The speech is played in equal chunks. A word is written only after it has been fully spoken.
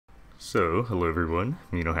So, hello everyone,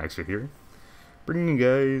 MeNoHaxor here, bringing you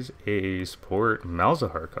guys a support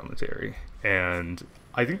Malzahar commentary. And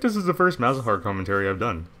I think this is the first Malzahar commentary I've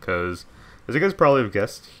done, because, as you guys probably have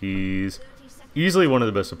guessed, he's easily one of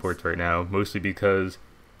the best supports right now, mostly because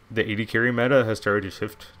the AD carry meta has started to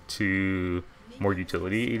shift to more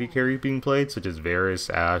utility AD carry being played, such as Varus,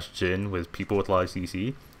 Ashe, Jhin, with people with a lot of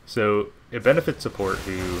CC. So, it benefits support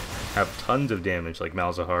who have tons of damage, like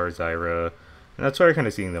Malzahar, Zyra, and that's why we're kind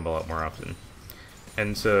of seeing them a lot more often.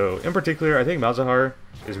 And so, in particular, I think Malzahar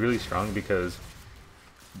is really strong because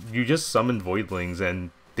you just summon Voidlings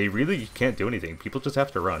and they really can't do anything. People just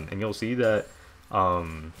have to run. And you'll see that,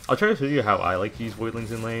 I'll try to show you how I like to use Voidlings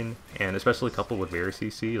in lane, and especially coupled with Varus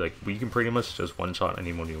CC, like, we can pretty much just one-shot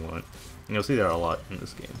anyone you want. And you'll see that a lot in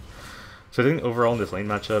this game. So I think overall in this lane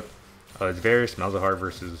matchup, it's Varus, Malzahar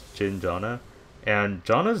versus Jhin, Janna. And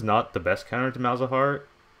Janna's not the best counter to Malzahar.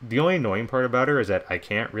 The only annoying part about her is that I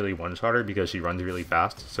can't really one-shot her because she runs really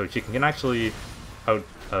fast, so she can actually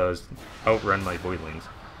outrun my Voidlings,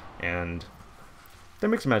 and that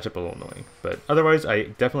makes the matchup a little annoying. But otherwise, I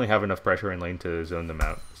definitely have enough pressure in lane to zone them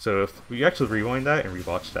out. So if we actually rewind that and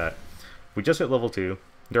rewatch that, we just hit level 2,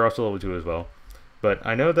 they're also level 2 as well, but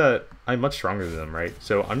I know that I'm much stronger than them, right?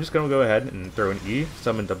 So I'm just going to go ahead and throw an E,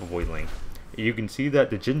 summon double Voidling. You can see that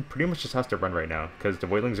the Jhin pretty much just has to run right now, because the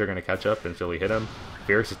Voidlings are going to catch up and slowly hit him.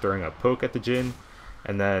 Varus is throwing a poke at the Jhin,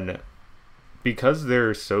 and then because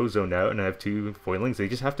they're so zoned out and I have two Voidlings, they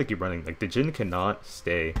just have to keep running. Like, the Jhin cannot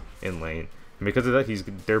stay in lane, and because of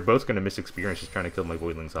that, they're both going to miss experience just trying to kill my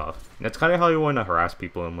Voidlings off. And that's kind of how you want to harass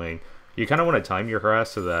people in lane. You kind of want to time your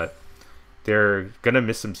harass so that they're going to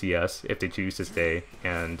miss some CS if they choose to stay,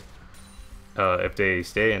 and if they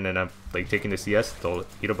stay and end up like taking the CS, they'll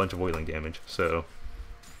eat a bunch of Voidling damage. So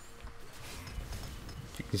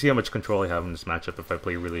you can see how much control I have in this matchup if I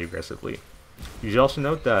play really aggressively. You should also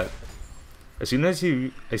note that as soon as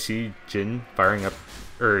I see Jhin firing up,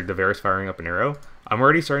 or the Varus firing up an arrow, I'm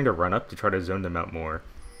already starting to run up to try to zone them out more.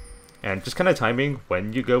 And just kind of timing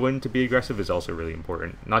when you go in to be aggressive is also really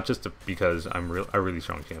important, not just because I'm a really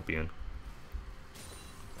strong champion.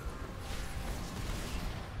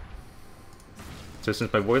 So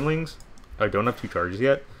since my Voidlings, I don't have 2 charges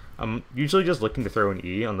yet, I'm usually just looking to throw an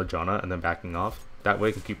E on the Janna and then backing off. That way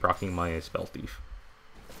I can keep rocking my Spell Thief.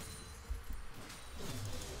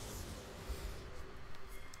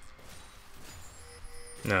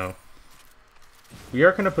 Now, we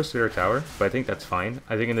are going to push to their tower, but I think that's fine.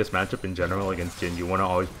 I think in this matchup in general against Jhin, you want to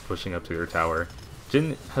always be pushing up to their tower.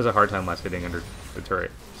 Jhin has a hard time last hitting under the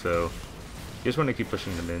turret, so you just want to keep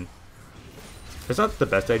pushing them in. It's not the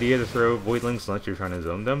best idea to throw Voidlings unless you're trying to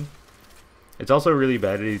zone them. It's also a really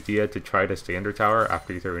bad idea to try to stay under tower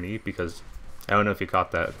after you throw an E, because I don't know if you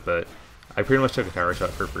caught that, but I pretty much took a tower shot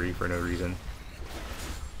for free for no reason.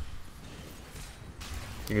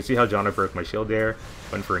 You can see how Janna broke my shield there,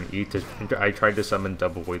 went for an E. I tried to summon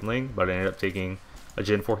double Voidling, but I ended up taking a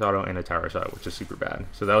Jhin 4th auto and a tower shot, which is super bad.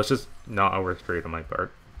 So that was just not a worth trade on my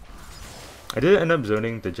part. I did end up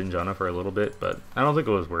zoning the Jhin Janna for a little bit, but I don't think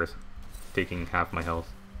it was worth taking half my health.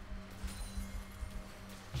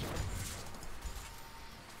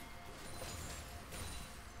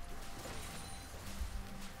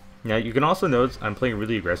 Now you can also notice I'm playing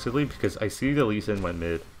really aggressively because I see the Lee Sin went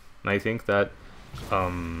mid, and I think that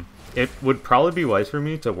it would probably be wise for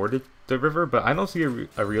me to ward the river, but I don't see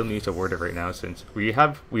a real need to ward it right now, since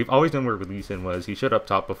we've always known where Lee Sin was. He showed up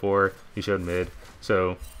top before, he showed mid,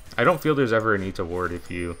 so I don't feel there's ever a need to ward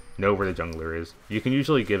if you know where the jungler is. You can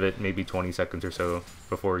usually give it maybe 20 seconds or so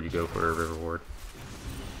before you go for a river ward.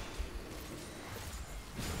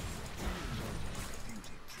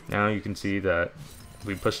 Now you can see that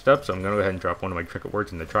we pushed up, so I'm going to go ahead and drop one of my trinket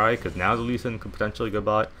wards in the try, because now the Lee Sin could potentially go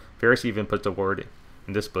bot. Varus even puts a ward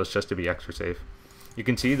in this bush just to be extra safe. You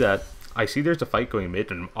can see that I see there's a fight going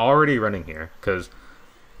mid, and I'm already running here, because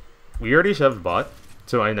we already shoved bot,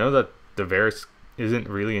 so I know that the Varus isn't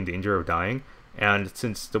really in danger of dying, and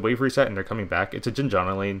since the wave reset and they're coming back, it's a Jhin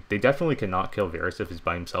Janna lane. They definitely cannot kill Varus if he's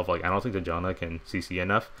by himself. Like, I don't think the Janna can CC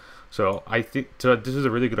enough, so I think this is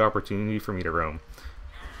a really good opportunity for me to roam.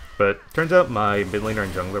 But turns out my mid laner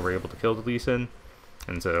and jungler were able to kill the Lee Sin,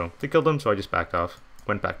 and so they killed him, so I just backed off,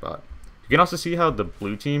 went back bot. You can also see how the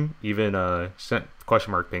blue team even sent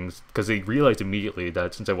question mark pings, because they realized immediately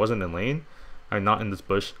that since I wasn't in lane, I'm not in this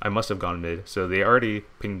bush, I must have gone mid, so they already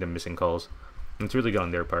pinged them missing calls. And it's really good on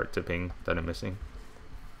their part to ping that I'm missing.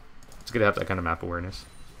 It's good to have that kind of map awareness.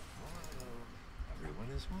 Everyone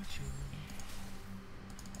is watching.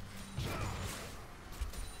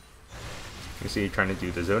 You see trying to do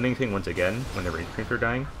the zoning thing once again when the range creeps are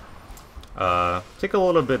dying. Take a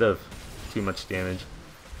little bit of too much damage.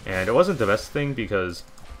 And it wasn't the best thing because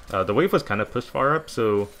the wave was kind of pushed far up,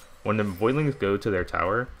 so when the Voidlings go to their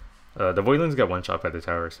tower, the Voidlings got one shot by the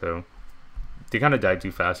tower, so they kind of died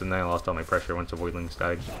too fast, and then I lost all my pressure once the Voidlings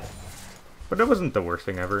died. But it wasn't the worst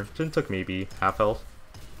thing ever. Jhin took maybe half health.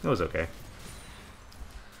 It was okay.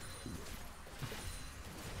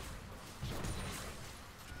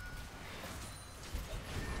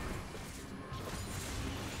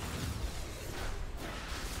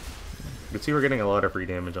 You can see we're getting a lot of free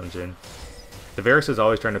damage on Jhin. The Varus is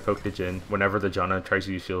always trying to poke the Jhin whenever the Janna tries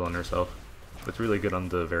to use shield on herself. That's really good on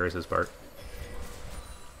the Varus' part.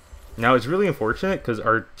 Now it's really unfortunate because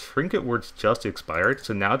our trinket wards just expired,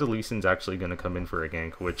 so now the Lee Sin's actually going to come in for a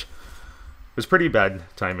gank, which was pretty bad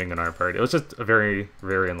timing on our part. It was just very,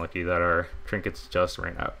 very unlucky that our trinkets just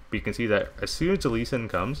ran out. But you can see that as soon as the Lee Sin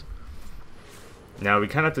comes, now we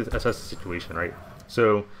kind of have to assess the situation, right?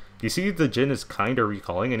 So you see the Jhin is kind of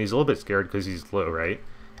recalling, and he's a little bit scared because he's low, right?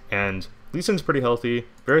 And Lee Sin's pretty healthy.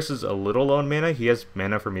 Varus is a little low on mana. He has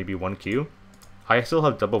mana for maybe 1 Q. I still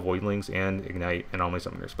have double Voidlings and Ignite and all my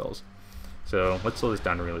summoner spells. So let's slow this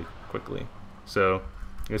down really quickly. So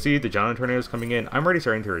you can see the Janna Tornado is coming in. I'm already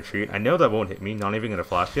starting to retreat. I know that won't hit me, not even going to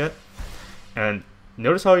flash yet. And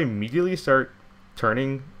notice how I immediately start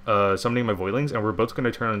turning, summoning my Voidlings, and we're both going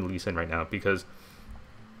to turn on Lee Sin right now, because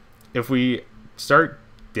if we start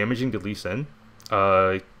damaging the Lee Sin,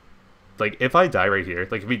 like if I die right here,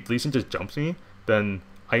 like if Lee Sin just jumps me, then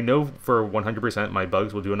I know for 100% my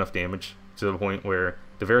bugs will do enough damage to the point where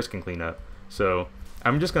the Varus can clean up. So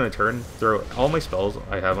I'm just going to throw all my spells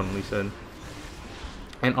I have on Lee Sin.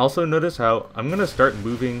 And also notice how I'm going to start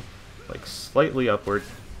moving like slightly upward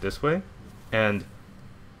this way. And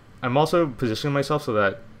I'm also positioning myself so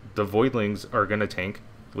that the Voidlings are going to tank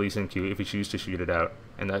Lee Sin Q if we choose to shoot it out.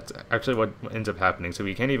 And that's actually what ends up happening. So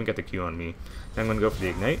we can't even get the Q on me. Now I'm going to go for the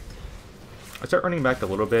Ignite. I start running back a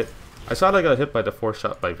little bit. I saw that I got hit by the 4th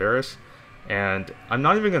shot by Varus. And I'm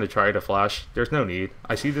not even going to try to flash. There's no need.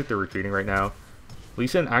 I see that they're retreating right now. Lee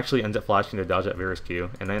Sin actually ends up flashing to dodge that Varus Q,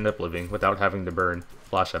 and I end up living without having to burn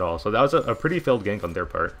flash at all. So that was a pretty failed gank on their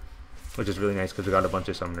part, which is really nice because we got a bunch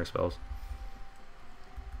of summoner spells.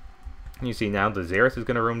 And you see now the Xerath is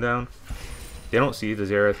going to roam down. They don't see the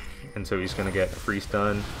Xerath, and so he's going to get a free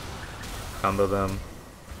stun, combo them,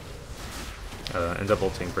 ends up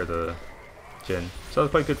ulting for the Jhin. So that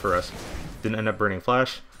was quite good for us. Didn't end up burning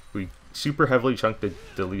flash. We super heavily chunked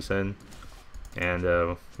the Lee Sin,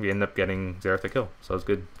 and we end up getting Xerath a kill. So that was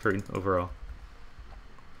good trade overall.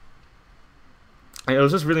 And it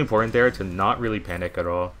was just really important there to not really panic at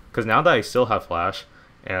all, because now that I still have flash,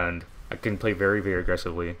 and I can play very, very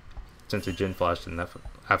aggressively, since the Jhin flashed enough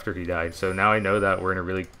after he died. So now I know that we're in a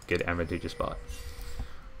really good advantageous spot.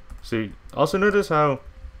 So also notice how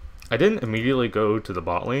I didn't immediately go to the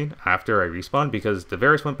bot lane after I respawned, because the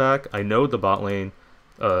Varus went back. I know the bot lane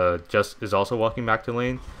just is also walking back to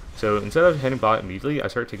lane. So instead of heading bot immediately, I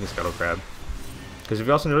started taking Scuttle Crab. Because if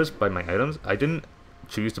you also notice by my items, I didn't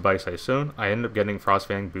choose to buy Scythe Stone. I ended up getting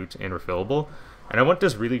Frostfang, Boots, and Refillable. And I went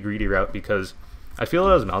this really greedy route because I feel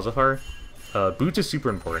that as Malzahar, Boots is super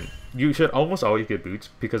important. You should almost always get Boots,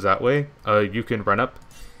 because that way you can run up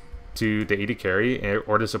to the AD carry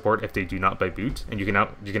or the support if they do not buy Boots, and you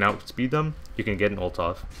can outspeed them. You can get an ult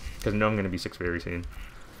off, because I know I'm going to be 6 very soon.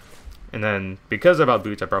 And then because I bought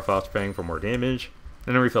Boots, I brought Frostfang for more damage,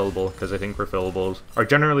 and then Refillable, because I think Refillables are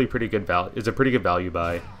generally pretty good is a pretty good value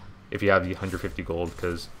buy if you have the 150 gold,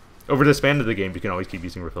 because over the span of the game you can always keep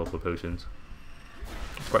using refillable potions.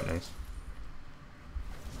 It's quite nice.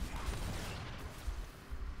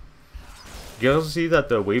 You also see that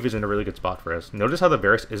the wave is in a really good spot for us. Notice how the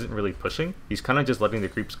Varus isn't really pushing. He's kind of just letting the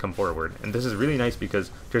creeps come forward. And this is really nice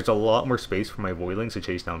because there's a lot more space for my Voidlings to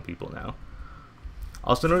chase down people now.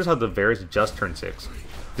 Also notice how the Varus just turned 6.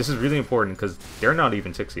 This is really important because they're not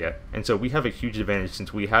even 6 yet. And so we have a huge advantage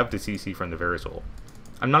since we have the CC from the Varus ult.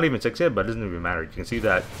 I'm not even 6 yet, but it doesn't even matter. You can see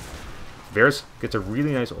that Varus gets a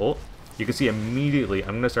really nice ult. You can see immediately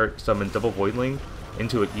I'm going to start summon double Voidling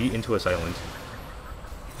into a E into a Silence.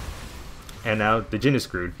 And now the Jhin is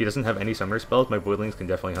screwed. He doesn't have any summoner spells. My Voidlings can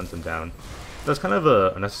definitely hunt him down. That's kind of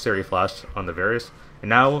a unnecessary flash on the Varus. And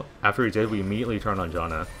now, after he did, we immediately turn on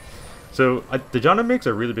Janna. So the Janna makes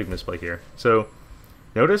a really big misplay here. So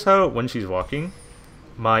notice how when she's walking,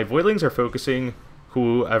 my Voidlings are focusing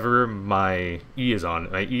whoever my E is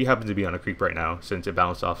on. My E happens to be on a creep right now since it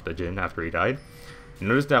bounced off the Jhin after he died. And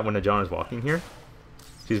notice that when the Janna is walking here,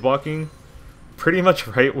 she's walking pretty much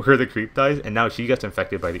right where the creep dies, and now she gets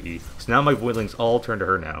infected by the E. So now my Voidlings all turn to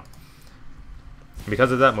her now. And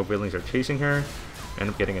because of that, my Voidlings are chasing her, and end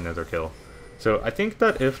up getting another kill. So I think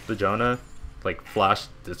that if the Janna like flashed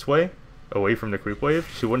this way, away from the creep wave,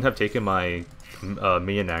 she wouldn't have taken my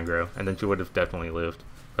minion aggro, and then she would have definitely lived.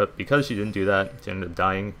 But because she didn't do that, she ended up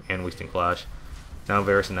dying and wasting flash. Now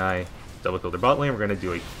Varus and I double kill their bot lane. We're going to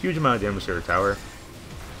do a huge amount of damage to her tower.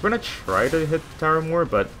 We're going to try to hit the tower more,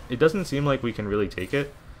 but it doesn't seem like we can really take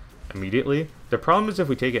it immediately. The problem is if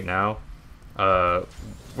we take it now,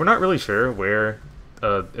 we're not really sure where,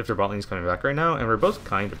 if their bot lane is coming back right now, and we're both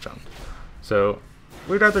kind of chunked. So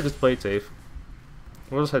we'd rather just play it safe.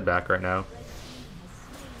 We'll just head back right now.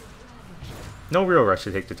 No real rush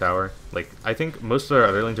to take the tower. Like, I think most of our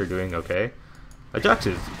other lanes are doing okay. Ajax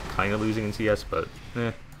is kind of losing in CS, but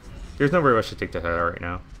there's no real rush to take the tower right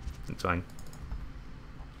now. It's fine.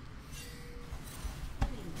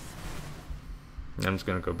 I'm just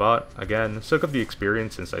gonna go bot again. Soak up the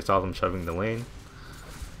experience since I saw them shoving the lane.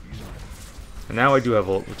 And now I do have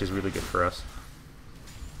ult, which is really good for us.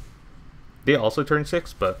 They also turn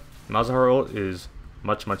 6, but Malzahar ult is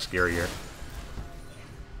much scarier.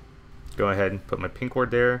 Go ahead and put my pink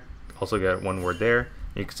ward there. Also get one ward there.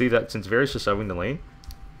 You can see that since Varus is shoving the lane,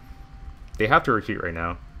 they have to retreat right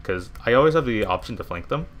now, because I always have the option to flank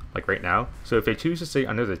them, like right now. So if they choose to stay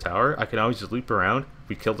under the tower, I can always just loop around,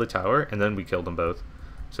 we kill the tower, and then we kill them both.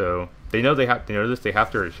 So they know they have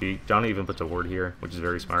to retreat. Johnny even puts a ward here, which is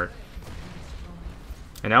very smart.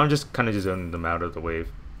 And now I'm just kind of just zoning them out of the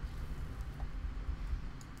wave.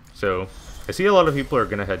 So I see a lot of people are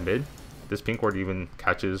gonna head mid. This pink ward even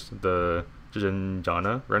catches the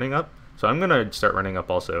Janna running up. So I'm gonna start running up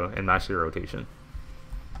also and match the rotation.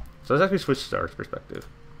 So let's actually switch to our perspective.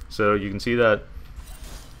 So you can see that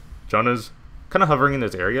Janna's kind of hovering in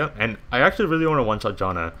this area, and I actually really want to one-shot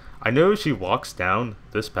Janna. I know she walks down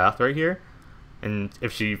this path right here, and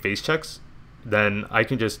if she face checks, then I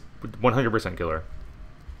can just 100% kill her.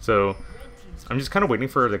 So I'm just kind of waiting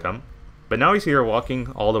for her to come. But now I see her walking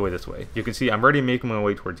all the way this way. You can see I'm already making my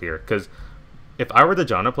way towards here, because if I were the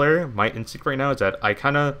Janna player, my instinct right now is that I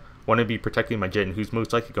kind of want to be protecting my Jhin, who's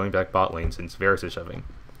most likely going back bot lane since Varus is shoving.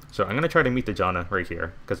 So I'm going to try to meet the Janna right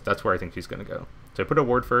here, because that's where I think she's going to go. So I put a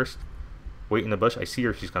ward first, wait in the bush, I see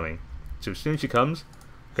her, she's coming. So as soon as she comes,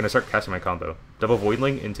 I'm going to start casting my combo. Double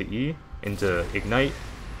Voidling into E, into Ignite,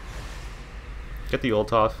 get the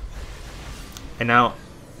ult off, and now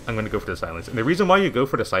I'm going to go for the silence. And the reason why you go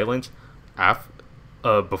for the silence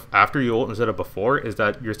after you ult instead of before is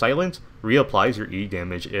that your silence reapplies your E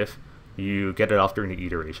damage if you get it off during the E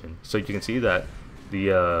duration. So you can see that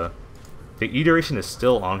the E duration is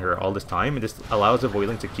still on her all this time, and this allows the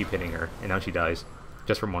Voidling to keep hitting her, and now she dies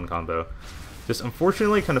just from one combo. This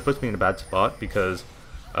unfortunately kind of puts me in a bad spot because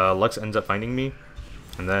Lux ends up finding me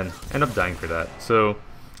and then end up dying for that. So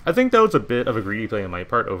I think that was a bit of a greedy play on my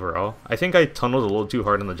part overall. I think I tunneled a little too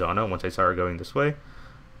hard on the Janna once I saw her going this way,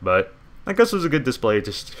 but I guess it was a good display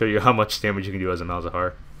to show you how much damage you can do as a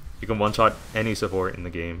Malzahar. You can one-shot any support in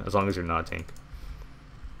the game as long as you're not a tank.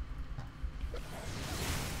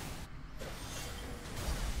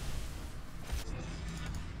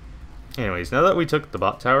 Anyways, now that we took the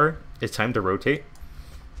bot tower, it's time to rotate.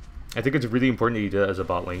 I think it's really important that you do that as a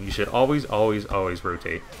bot lane. You should always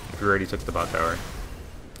rotate if you already took the bot tower.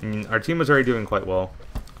 And our team was already doing quite well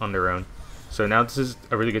on their own, so now this is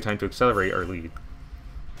a really good time to accelerate our lead.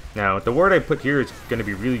 Now, the ward I put here is going to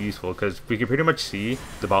be really useful because we can pretty much see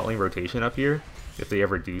the bot lane rotation up here, if they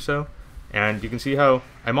ever do so. And you can see how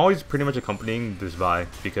I'm always pretty much accompanying this Vi,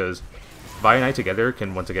 because Vi and I together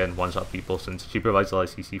can once again one-shot people since she provides a lot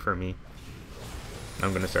of CC for me. I'm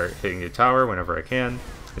going to start hitting the tower whenever I can.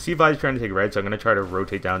 I see Vi's trying to take red, so I'm going to try to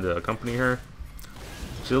rotate down to accompany her.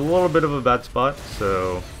 She's a little bit of a bad spot,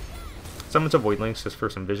 so summon some void links just for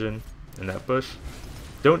some vision in that bush.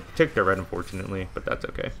 Don't take the red, unfortunately, but that's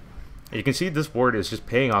okay. And you can see this ward is just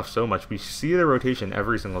paying off so much. We see the rotation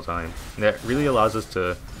every single time, and that really allows us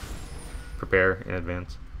to prepare in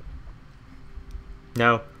advance.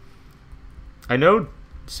 Now, I know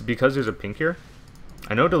because there's a pink here,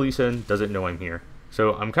 I know Deletion doesn't know I'm here.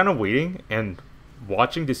 So I'm kind of waiting and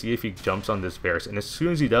watching to see if he jumps on this Varus. And as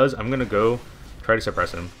soon as he does, I'm going to go try to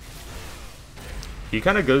suppress him. He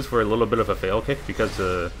kind of goes for a little bit of a fail kick because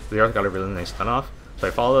the Arth got a really nice stun off. So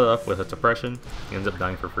I follow it up with a suppression. He ends up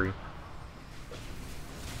dying for free.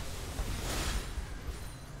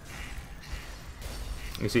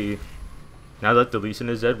 You see, now that Deletion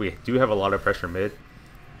is dead, we do have a lot of pressure mid.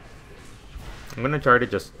 I'm going to try to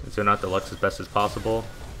just zone out the Lux as best as possible.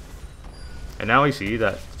 And now I see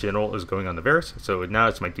that Jhin ult is going on the Varus, so now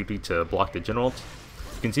it's my duty to block the Jhin ult.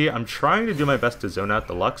 You can see I'm trying to do my best to zone out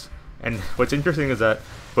the Lux, and what's interesting is that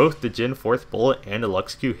both the Jhin 4th bullet and the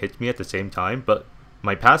Lux Q hit me at the same time, but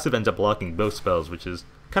my passive ends up blocking both spells, which is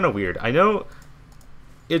kind of weird. I know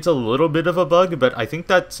it's a little bit of a bug, but I think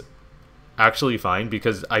that's actually fine,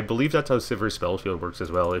 because I believe that's how Sivir's spell shield works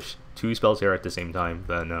as well. If two spells are at the same time,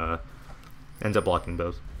 then ends up blocking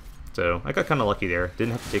both. So I got kind of lucky there.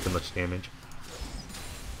 Didn't have to take much damage.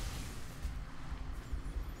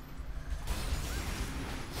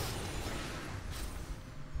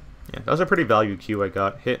 Yeah, that was a pretty valued Q I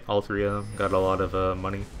got. Hit all three of them. Got a lot of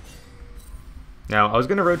money. Now, I was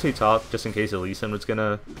going to rotate top just in case Lee Sin was going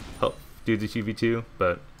to help do the 2v2,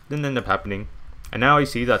 but didn't end up happening. And now I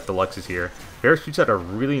see that the Lux is here. Varus shoots at a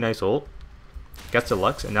really nice ult. Gets the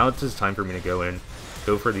Lux, and now it's just time for me to go in.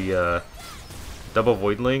 Go for the double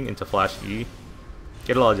Voidling into Flash E.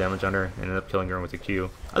 Get a lot of damage on her, and end up killing her with a Q.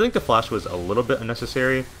 I think the Flash was a little bit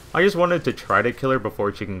unnecessary. I just wanted to try to kill her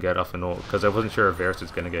before she can get off an ult, because I wasn't sure if Varus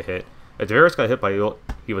was going to get hit. If Varus got hit by ult,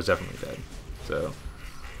 he was definitely dead. So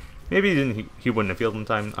maybe he wouldn't have healed in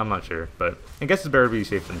time, I'm not sure, but I guess it's better to be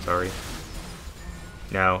safe than sorry.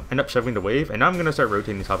 Now, end up shoving the wave, and now I'm going to start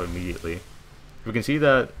rotating top immediately. We can see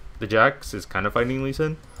that the Jax is kind of fighting Lee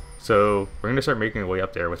Sin, so we're going to start making our way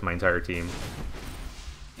up there with my entire team.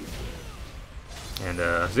 And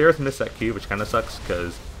Xerath missed that Q, which kind of sucks,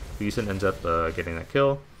 because Lee Sin ends up getting that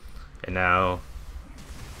kill, and now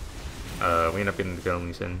we end up getting to kill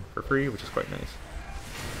Lee Sin for free, which is quite nice.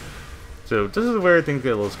 So this is where things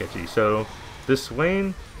get a little sketchy. So this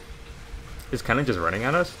Swain is kind of just running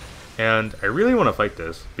at us, and I really want to fight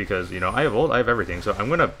this because, you know, I have ult, I have everything. So I'm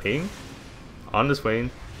going to ping on this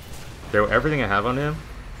Swain, throw everything I have on him,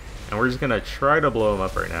 and we're just going to try to blow him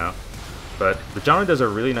up right now. But the Janna does a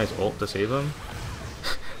really nice ult to save him.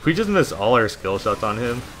 We just miss all our skill shots on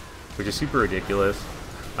him, which is super ridiculous.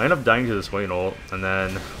 I end up dying to the Swain ult, and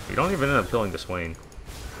then we don't even end up killing the Swain.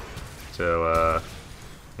 So,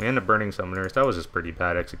 we end up burning summoners. That was just pretty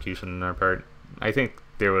bad execution on our part. I think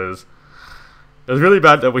it was really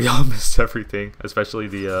bad that we all missed everything, especially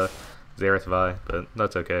the Xerath Vi, but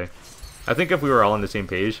that's okay. I think if we were all on the same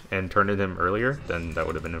page and turned him earlier, then that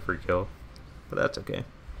would have been a free kill, but that's okay.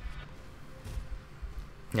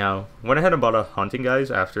 Now, went ahead and bought a Haunting Guys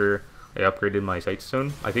after I upgraded my Sight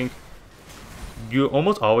Stone. I think you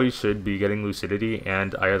almost always should be getting Lucidity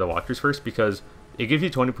and Eye of the Watchers first, because it gives you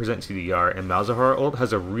 20% CDR, and Malzahar ult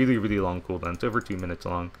has a really, really long cooldown. It's over 2 minutes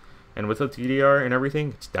long. And with the TDR and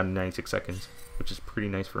everything, it's down to 96 seconds, which is pretty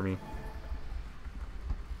nice for me.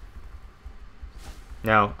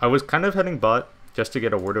 Now, I was kind of heading bot just to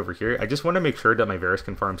get a ward over here. I just want to make sure that my Varus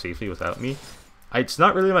can farm safely without me. It's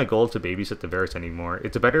not really my goal to babysit the Varus anymore.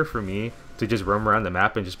 It's better for me to just roam around the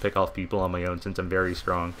map and just pick off people on my own since I'm very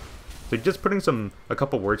strong. So just putting a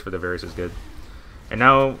couple wards for the Varus is good. And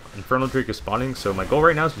now Infernal Drake is spawning, so my goal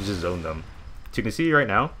right now is to just zone them. So you can see right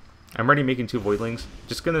now, I'm already making 2 Voidlings.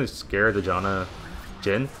 Just gonna scare the Janna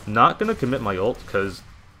Jhin. Not gonna commit my ult, because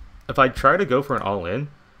if I try to go for an all-in,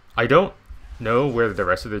 I don't know where the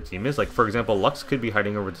rest of the team is. Like, for example, Lux could be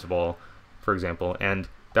hiding over this wall, for example, and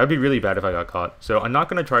that would be really bad if I got caught. So I'm not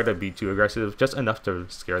going to try to be too aggressive, just enough to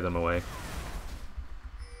scare them away.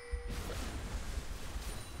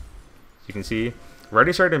 You can see, we're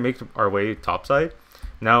already starting to make our way topside.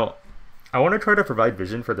 Now, I want to try to provide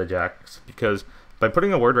vision for the Jax, because by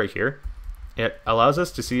putting a ward right here, it allows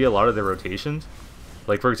us to see a lot of the rotations.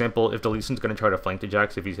 Like, for example, if the Lee Sin's going to try to flank the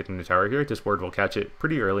Jax if he's hitting the tower here, this ward will catch it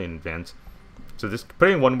pretty early in advance. So this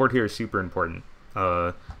putting one ward here is super important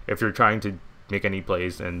if you're trying to make any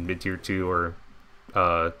plays in mid-tier 2 or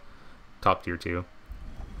top tier 2.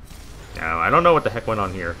 Now, I don't know what the heck went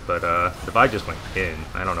on here, but the Vi just went in.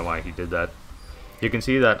 I don't know why he did that. You can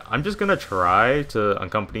see that I'm just going to try to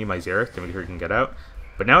accompany my Xerath to make sure he can get out.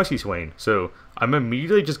 But now I see Swain, so I'm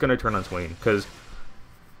immediately just going to turn on Swain, because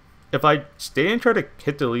if I stay and try to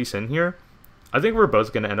hit the Lee Sin here, I think we're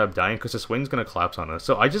both going to end up dying because the Swain's going to collapse on us.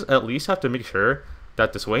 So I just at least have to make sure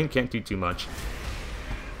that the Swain can't do too much.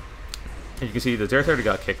 And you can see the Xerath already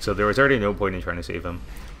got kicked, so there was already no point in trying to save him.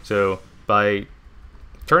 So by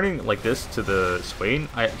turning like this to the Swain,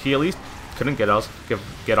 he at least couldn't get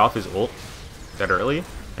off his ult that early.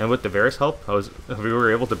 And with the Varus help, we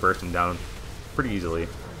were able to burst him down pretty easily.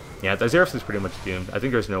 Yeah, the Xerath is pretty much doomed. I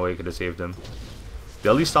think there's no way I could have saved him.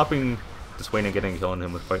 At least stopping the Swain and getting a kill on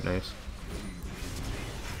him was quite nice.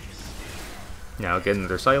 Now getting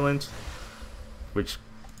their silence, which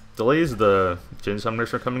delays the Jhin summoners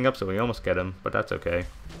from coming up, so we almost get him, but that's okay.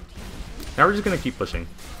 Now we're just going to keep pushing.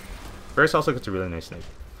 Varus also gets a really nice snipe.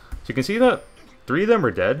 So you can see that 3 of them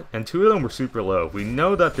are dead, and 2 of them were super low. We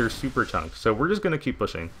know that they're super chunks, so we're just going to keep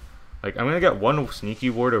pushing. Like, I'm going to get one sneaky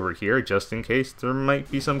ward over here, just in case there might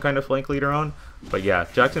be some kind of flank later on. But yeah,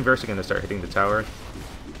 Jax and Varus are going to start hitting the tower.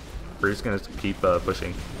 We're just going to keep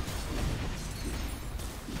pushing.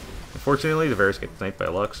 Unfortunately, the Varus gets sniped by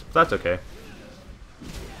Lux, but that's okay.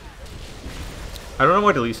 I don't know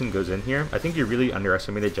why the Lee Sin goes in here. I think you really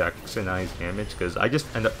underestimated Jax and I's damage, because I just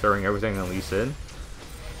end up throwing everything on Lee Sin.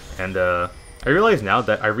 And I realize now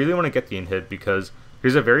that I really want to get the inhib, because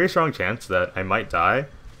there's a very strong chance that I might die.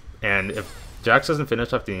 And if Jax doesn't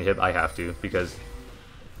finish off the inhib, I have to, because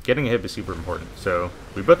getting a hit is super important. So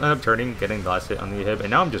we both end up turning, getting the last hit on the inhib,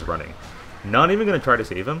 and now I'm just running. Not even going to try to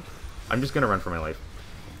save him. I'm just going to run for my life.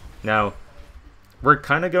 Now, we're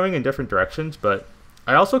kind of going in different directions, but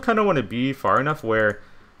I also kind of want to be far enough where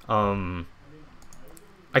I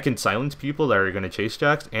can silence people that are going to chase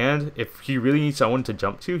Jax, and if he really needs someone to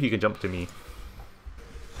jump to, he can jump to me.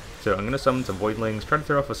 So I'm going to summon some Voidlings, try to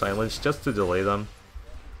throw off a silence just to delay them.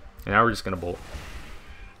 And now we're just going to bolt.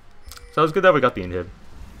 So it was good that we got the inhib.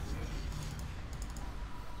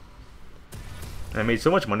 I made so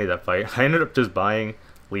much money that fight. I ended up just buying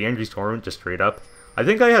Liandry's Torment just straight up. I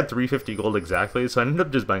think I had 350 gold exactly, so I ended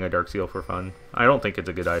up just buying a Dark Seal for fun. I don't think it's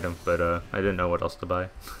a good item, but I didn't know what else to buy.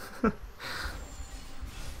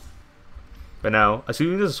 But now, as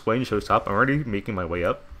soon as Swain shows up, I'm already making my way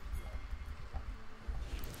up.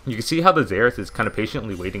 You can see how the Xerath is kind of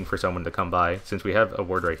patiently waiting for someone to come by, since we have a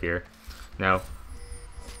ward right here. Now,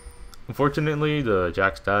 unfortunately, the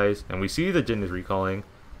Jax dies, and we see the Jhin is recalling,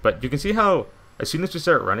 but you can see how, as soon as we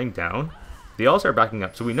start running down, they all start backing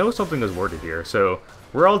up, so we know something is warded here. So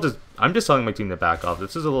I'm just telling my team to back off.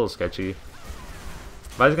 This is a little sketchy.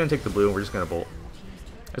 Vi's gonna take the blue and we're just gonna bolt.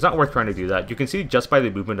 It's not worth trying to do that. You can see just by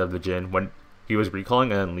the movement of the Jhin when he was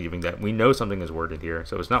recalling and then leaving that we know something is warded here.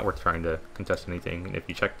 So it's not worth trying to contest anything. And if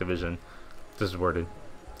you check the vision, this is warded.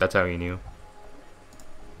 That's how you knew.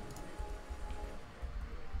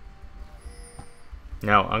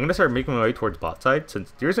 Now, I'm going to start making my way towards bot side,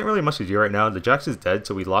 since there isn't really much to do right now. The Jax is dead,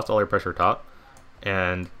 so we lost all our pressure top.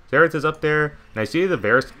 And Xerath is up there, and I see the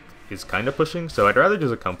Varus is kind of pushing, so I'd rather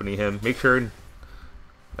just accompany him, make sure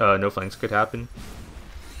no flanks could happen.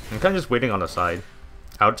 I'm kind of just waiting on the side,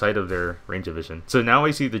 outside of their range of vision. So now I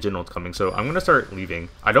see the Jhin ult coming, so I'm going to start leaving.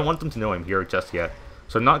 I don't want them to know I'm here just yet,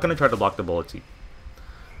 so I'm not going to try to block the bullets. I'm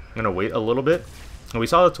going to wait a little bit, and we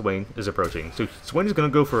saw that Swain is approaching. So Swain is going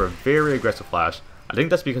to go for a very aggressive flash. I think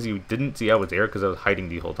that's because he didn't see I was there because I was hiding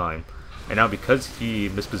the whole time. And now because he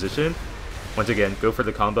mispositioned, once again, go for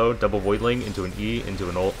the combo, double Voidling into an E, into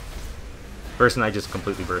an ult. Burst and I just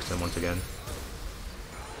completely burst him once again.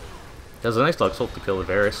 That was a nice Lux ult to kill the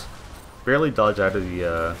Varus. Barely dodged out of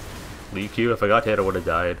the Lee Q. If I got hit, I would have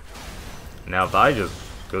died. Now Vi just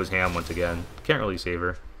goes ham once again. Can't really save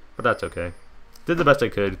her, but that's okay. Did the best I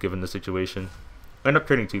could given the situation. I ended up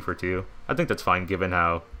trading 2 for 2. I think that's fine given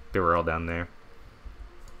how they were all down there.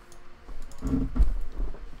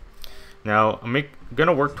 Now, I'm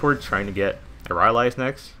gonna work towards trying to get a Rylai's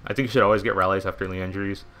next. I think you should always get Rylai's after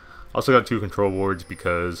Liandry's. Also got 2 control wards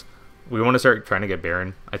because we want to start trying to get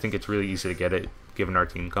Baron. I think it's really easy to get it given our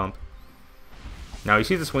team comp. Now, you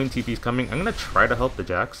see the Swain TP's coming. I'm gonna try to help the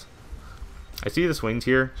Jax. I see the Swains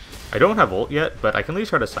here. I don't have ult yet, but I can at least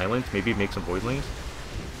try to silence, maybe make some Voidlings.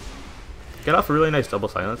 Get off a really nice double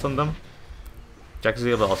silence on them. Jax is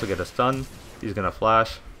able to also get a stun. He's gonna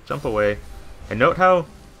flash, jump away. And note how,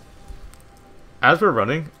 as we're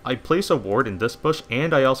running, I place a ward in this bush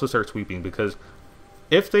and I also start sweeping because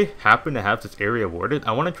if they happen to have this area warded,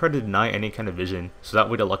 I want to try to deny any kind of vision so that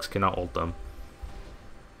way the Lux cannot ult them.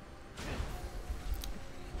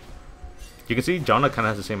 You can see Janna kind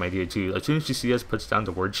of has the same idea too. As soon as she sees us puts down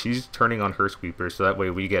the ward, she's turning on her sweeper so that way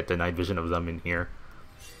we get denied vision of them in here.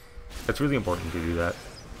 It's really important to do that.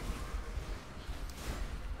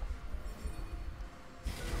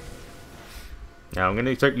 Now I'm going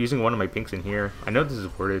to start using one of my pinks in here. I know this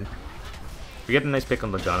is warded. We get a nice pick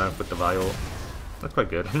on the Janna with the Vial. That's quite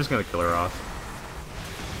good. I'm just going to kill her off.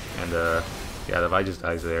 And yeah, the Vi just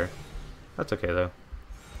dies there. That's okay though.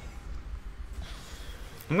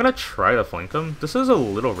 I'm going to try to flank them. This is a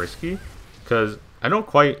little risky because I don't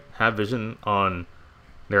quite have vision on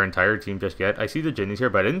their entire team just yet. I see the Jinnies here,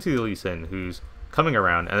 but I didn't see the Lee Sin who's coming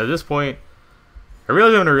around. And at this point, I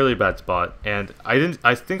realized I'm in a really bad spot, and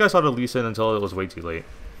I think I saw the Lee Sin until it was way too late.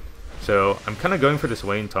 So I'm kind of going for the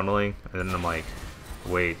Swain tunneling, and then I'm like,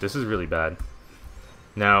 wait, this is really bad.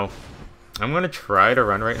 Now, I'm going to try to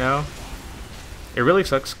run right now. It really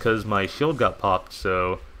sucks because my shield got popped,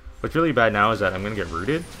 so what's really bad now is that I'm going to get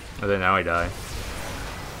rooted, and then now I die.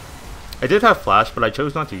 I did have flash, but I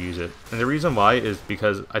chose not to use it, and the reason why is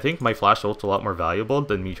because I think my flash ult's a lot more valuable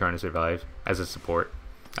than me trying to survive as a support.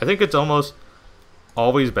 I think it's almost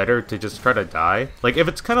always better to just try to die. Like if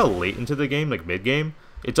it's kind of late into the game, like mid game,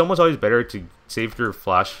 it's almost always better to save your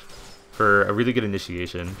flash for a really good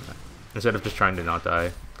initiation instead of just trying to not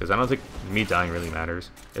die, because I don't think me dying really matters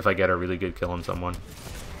if I get a really good kill on someone.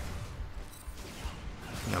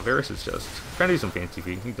 Now Varus is just trying to do some fancy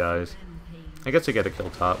feet. He dies. I guess I get a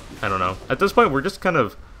kill top. I don't know. At this point, we're just kind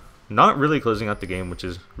of not really closing out the game, which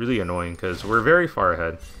is really annoying because we're very far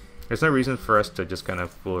ahead. There's no reason for us to just kind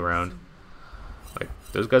of fool around. Like,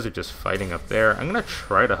 those guys are just fighting up there. I'm going to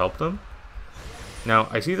try to help them. Now,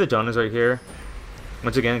 I see the Jonas right here.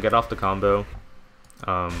 Once again, get off the combo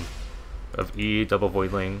of E, double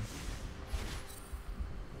Voidling.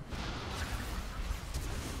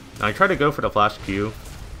 Now, I try to go for the flash Q.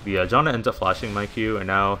 The Janna ends up flashing my Q, and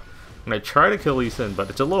now I'm going to try to kill Lee Sin, but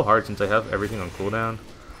it's a little hard since I have everything on cooldown.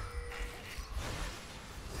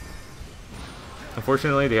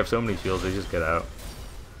 Unfortunately, they have so many shields, they just get out.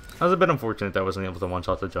 I was a bit unfortunate that I wasn't able to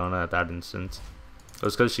one-shot the Janna at that instance. It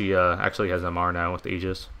was because she actually has MR now with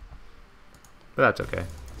Aegis. But that's okay.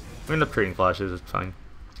 We end up trading flashes, it's fine.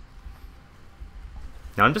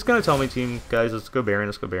 Now I'm just going to tell my team, guys, let's go Baron,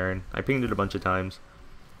 let's go Baron. I pinged it a bunch of times.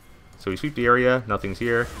 So we sweep the area, nothing's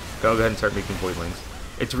here. Go ahead and start making Voidlings.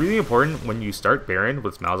 It's really important when you start Baron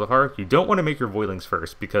with Malzahar, you don't want to make your Voidlings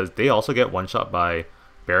first because they also get one-shot by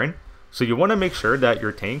Baron. So you want to make sure that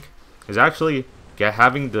your tank is actually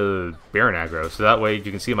having the Baron aggro, so that way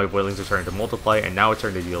you can see my Voidlings are starting to multiply, and now it's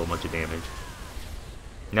starting to deal a bunch of damage.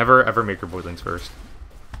 Never ever make your Voidlings first.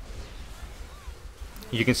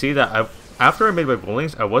 You can see that after I made my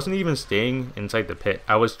Voidlings, I wasn't even staying inside the pit.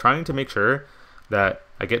 I was trying to make sure that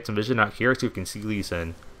I get some vision out here so you can see Lee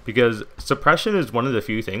Sin, because suppression is one of the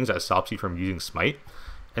few things that stops you from using Smite.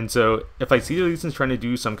 And so if I see Lee Sin's trying to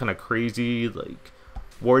do some kind of crazy like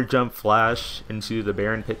ward jump flash into the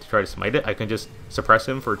Baron pit to try to smite it, I can just suppress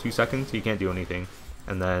him for 2 seconds, he can't do anything.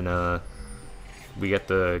 And then we get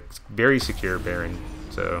the very secure Baron.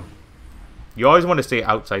 So you always want to stay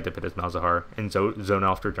outside the pit as Malzahar and zone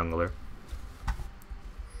after jungler.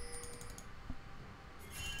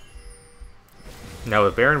 Now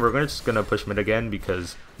with Baron, we're just going to push mid again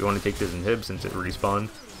because we want to take this inhib since it respawned.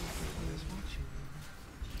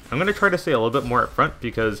 I'm going to try to stay a little bit more up front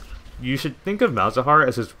because you should think of Malzahar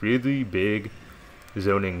as this really big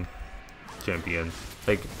zoning champion.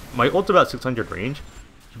 Like, my ult's about 600 range.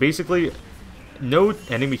 Basically, no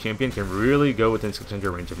enemy champion can really go within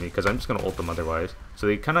 600 range of me because I'm just going to ult them otherwise. So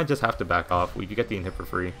they kind of just have to back off. We could get the inhib for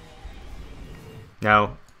free.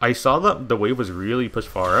 Now, I saw that the wave was really pushed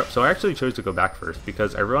far up, so I actually chose to go back first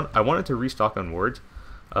because I wanted to restock on wards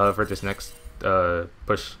for this next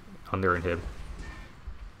push on their inhib.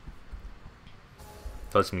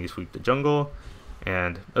 Lets me sweep the jungle,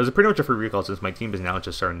 and it was pretty much a free recall since my team is now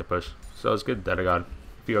just starting to push. So it was good that I got a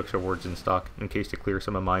few extra wards in stock in case to clear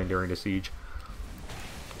some of mine during the siege.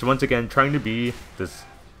 So once again, trying to be this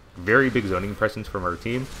very big zoning presence from our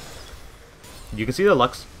team. You can see the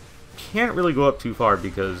Lux can't really go up too far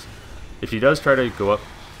because if she does try to go up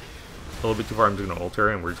a little bit too far, I'm just going to ult her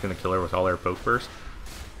and we're just going to kill her with all our poke burst.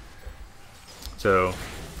 So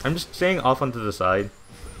I'm just staying off onto the side,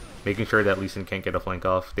 making sure that Lee Sin can't get a flank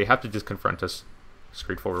off. They have to just confront us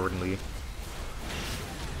straightforwardly.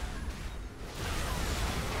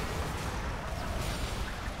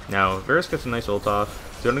 Now, Varus gets a nice ult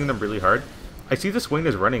off, zoning them really hard. I see this Swain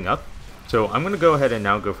is running up, so I'm going to go ahead and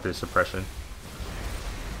now go for the suppression.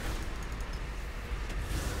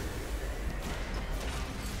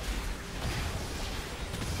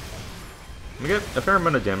 We get a fair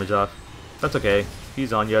amount of damage off. That's okay.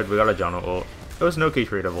 He's on Yud, we got a Janna ult. It was an okay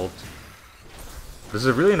trade of ults. This is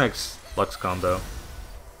a really nice Lux combo.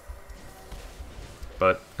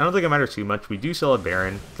 But I don't think it matters too much. We do still have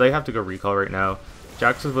Baron. They have to go recall right now.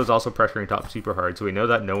 Jackson was also pressuring top super hard, so we know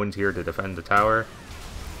that no one's here to defend the tower.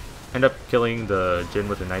 End up killing the Jhin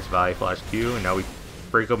with a nice Vi flash Q, and now we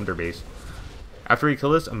break open their base. After we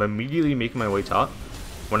kill this, I'm immediately making my way top.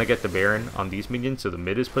 Want to get the Baron on these minions, so the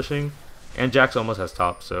mid is pushing. And Jax almost has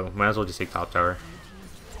top, so might as well just take top tower.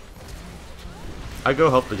 I go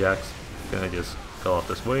help the Jax. Gonna just kill off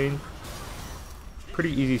this Swain. Pretty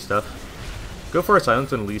easy stuff. Go for a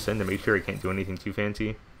silence and Lee Sin to make sure he can't do anything too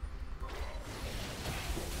fancy.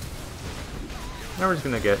 Now we're just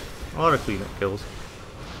gonna get a lot of clean kills.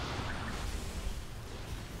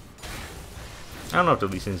 I don't know what the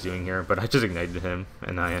Lee Sin's doing here, but I just ignited him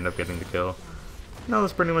and I end up getting the kill. No,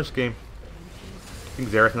 that's pretty much the game. I think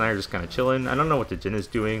Xerath and I are just kind of chilling. I don't know what the Jhin is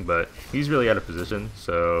doing, but he's really out of position,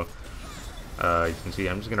 so you can see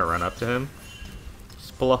I'm just going to run up to him.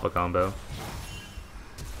 Just pull off a combo.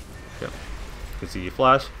 Yep. You can see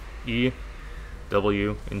flash, E,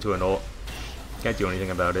 W, into an ult. Can't do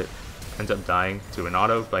anything about it. Ends up dying to an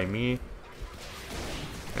auto by me.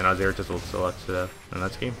 And Xerath just ults select to death, and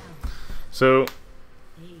that's game. So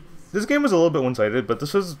this game was a little bit one-sided, but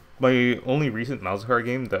this was my only recent Malzahar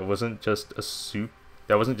game that wasn't just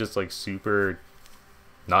like super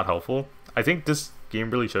not helpful. I think this game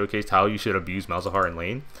really showcased how you should abuse Malzahar in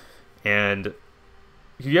lane, and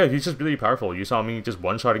yeah, he's just really powerful. You saw me just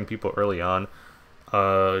one-shotting people early on,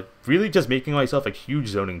 really just making myself a huge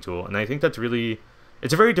zoning tool, and I think that's really,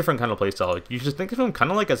 it's a very different kind of playstyle. Like, you should think of him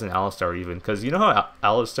kind of like as an Alistar even, because you know how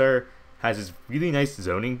Alistar has this really nice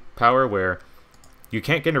zoning power where you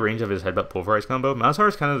can't get in range of his headbutt pulverize combo. Malzahar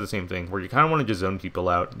is kind of the same thing, where you kind of want to just zone people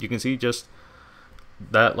out. You can see just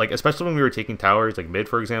that, like, especially when we were taking towers, like mid,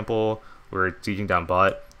 for example, we were sieging down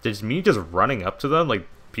bot, there's me just running up to them, like,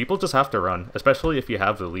 people just have to run, especially if you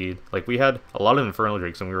have the lead. Like, we had a lot of Infernal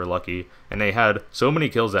Drakes and we were lucky, and they had so many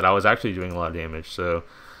kills that I was actually doing a lot of damage, so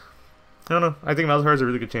I don't know. I think Malzahar is a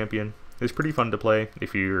really good champion. It's pretty fun to play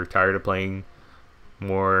if you're tired of playing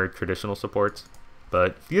more traditional supports,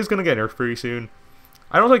 but he is going to get nerfed pretty soon.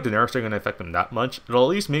 I don't think the nerfs are going to affect him that much. It'll at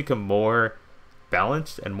least make him more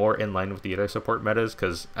balanced and more in line with the other support metas,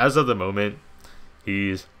 because as of the moment,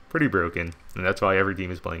 he's pretty broken, and that's why every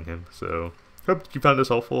team is playing him. So, hope you found this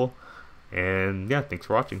helpful, and yeah, thanks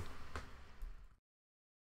for watching.